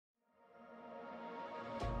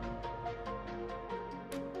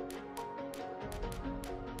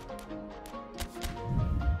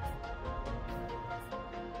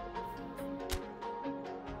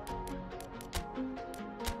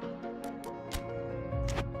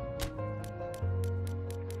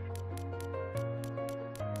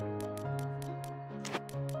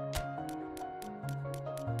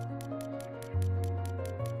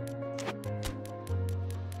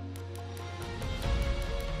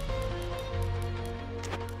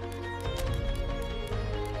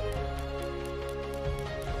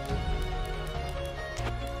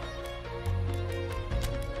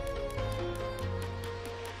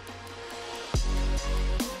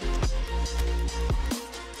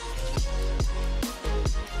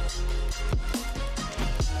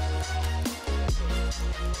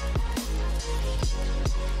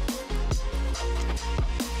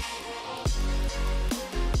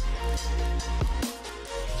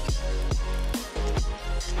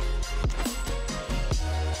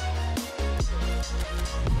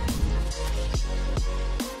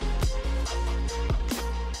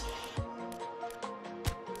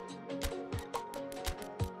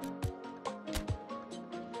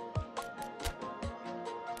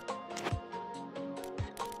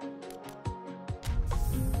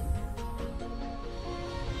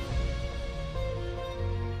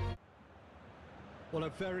Well,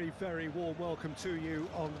 a very, very warm welcome to you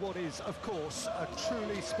on what is, of course, a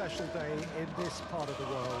truly special day in this part of the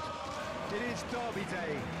world. It is Derby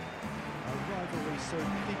Day, a rivalry so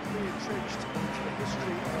deeply entrenched into the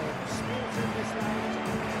history of sport in this land.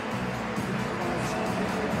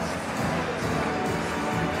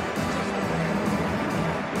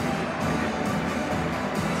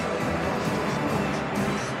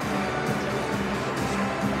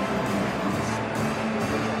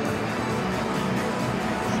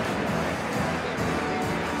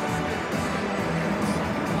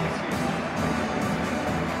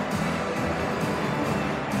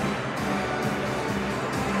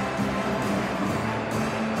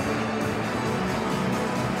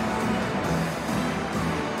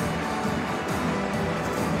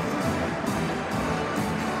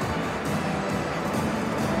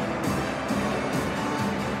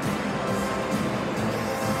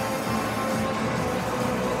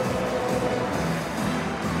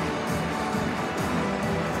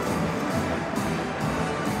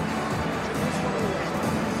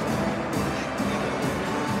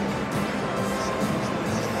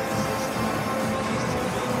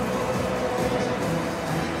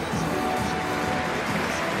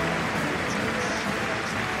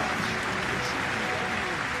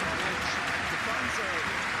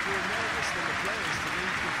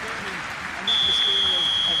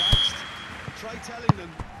 Try telling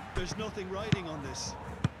them there's nothing riding on this.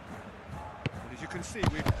 Well, as you can see,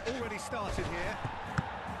 we've already started here.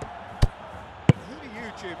 Who do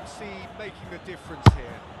you, Jim, see making the difference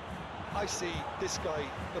here? I see this guy,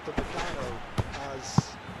 Upamecano,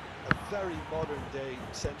 as a very modern-day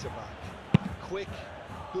centre-back. Quick,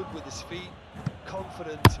 good with his feet,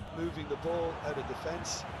 confident moving the ball out of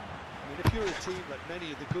defence. I mean, if you're a team like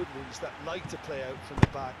many of the good ones that like to play out from the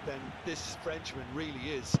back, then this Frenchman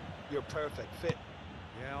really is your perfect fit.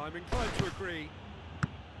 Yeah, I'm inclined to agree.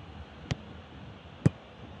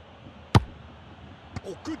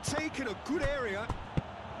 Oh, good take in a good area.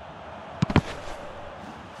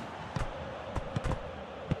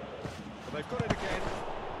 Well, they've got it again.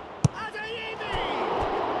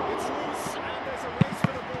 It's loose, and there's a race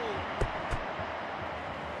for the ball.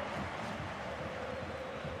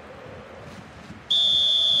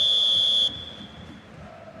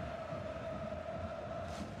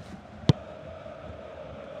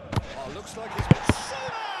 Oh, looks like it's been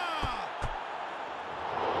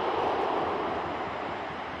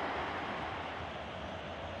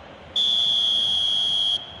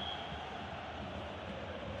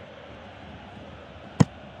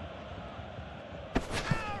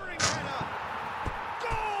Towering header!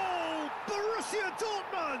 Goal! Borussia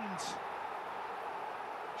Dortmund!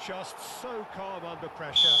 Just so calm under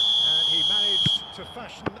pressure, and he managed to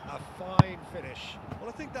fashion a fine finish. Well,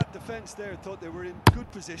 I think that defence there thought they were in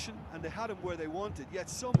good position and they had him where they wanted, yet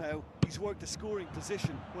somehow he's worked a scoring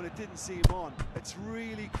position when it didn't see him on. It's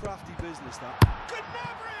really crafty business, that.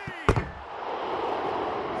 Gnabry! A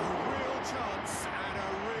real chance and a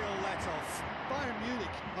real let-off. Bayern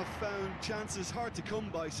Munich have found chances hard to come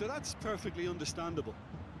by, so that's perfectly understandable.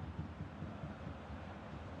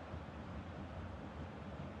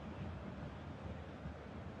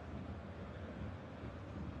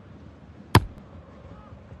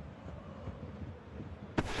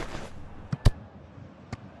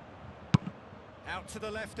 Out to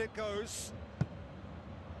the left it goes.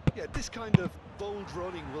 Yeah, this kind of bold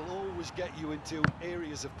running will always get you into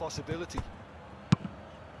areas of possibility.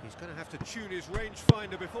 He's going to have to tune his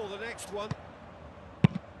rangefinder before the next one.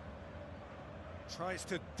 Tries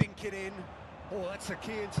to dink it in. Oh, that's a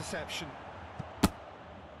key interception.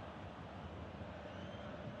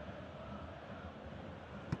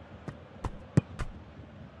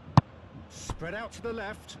 Spread out to the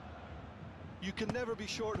left. You can never be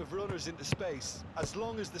short of runners into space, as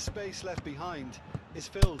long as the space left behind is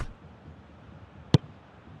filled.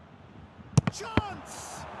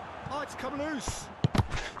 Chance! Oh, it's come loose.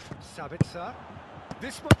 Sabitzer.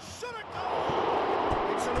 This one should have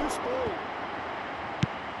gone! It's a loose ball.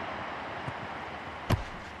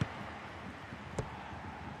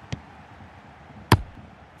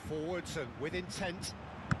 Forwards and with intent.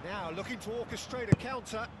 Now looking to orchestrate a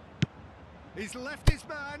counter. He's left his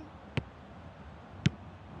man.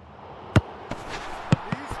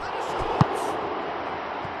 He's had a shot!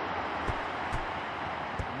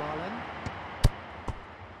 Marlin.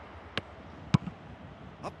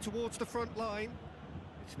 Up towards the front line.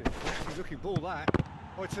 It's an interesting looking ball, that.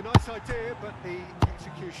 Oh, it's a nice idea, but the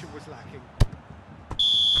execution was lacking.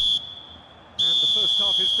 And the first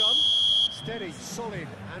half is done. Steady, solid,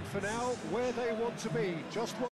 and for now, where they want to be. Just what